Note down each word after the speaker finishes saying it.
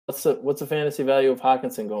What's the fantasy value of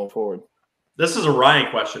Hockenson going forward? This is a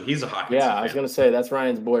Ryan question. He's a Hockenson fan. I was going to say that's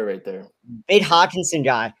Ryan's boy right there. Big Hockenson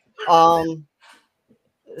guy.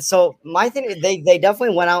 So my thing, they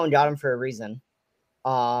definitely went out and got him for a reason.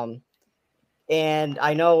 And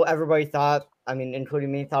I know everybody thought, I mean,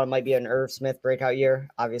 including me, thought it might be an Irv Smith breakout year.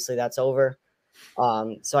 Obviously, that's over.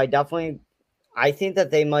 So I think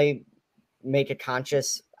that they might make a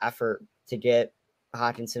conscious effort to get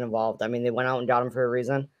Hockenson involved. I mean, they went out and got him for a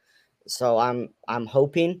reason. So I'm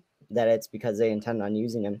hoping that it's because they intend on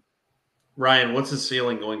using him. Ryan, what's his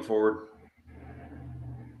ceiling going forward?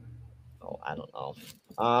 Oh, I don't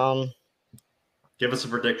know. Give us a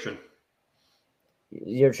prediction.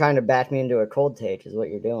 You're trying to back me into a cold take is what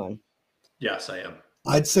you're doing. Yes, I am.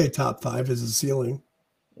 I'd say top 5 is his ceiling.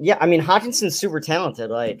 Yeah, I mean, Hockenson's super talented.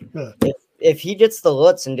 Like, if he gets the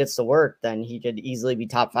looks and gets the work, then he could easily be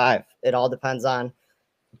top 5. It all depends on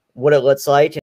what it looks like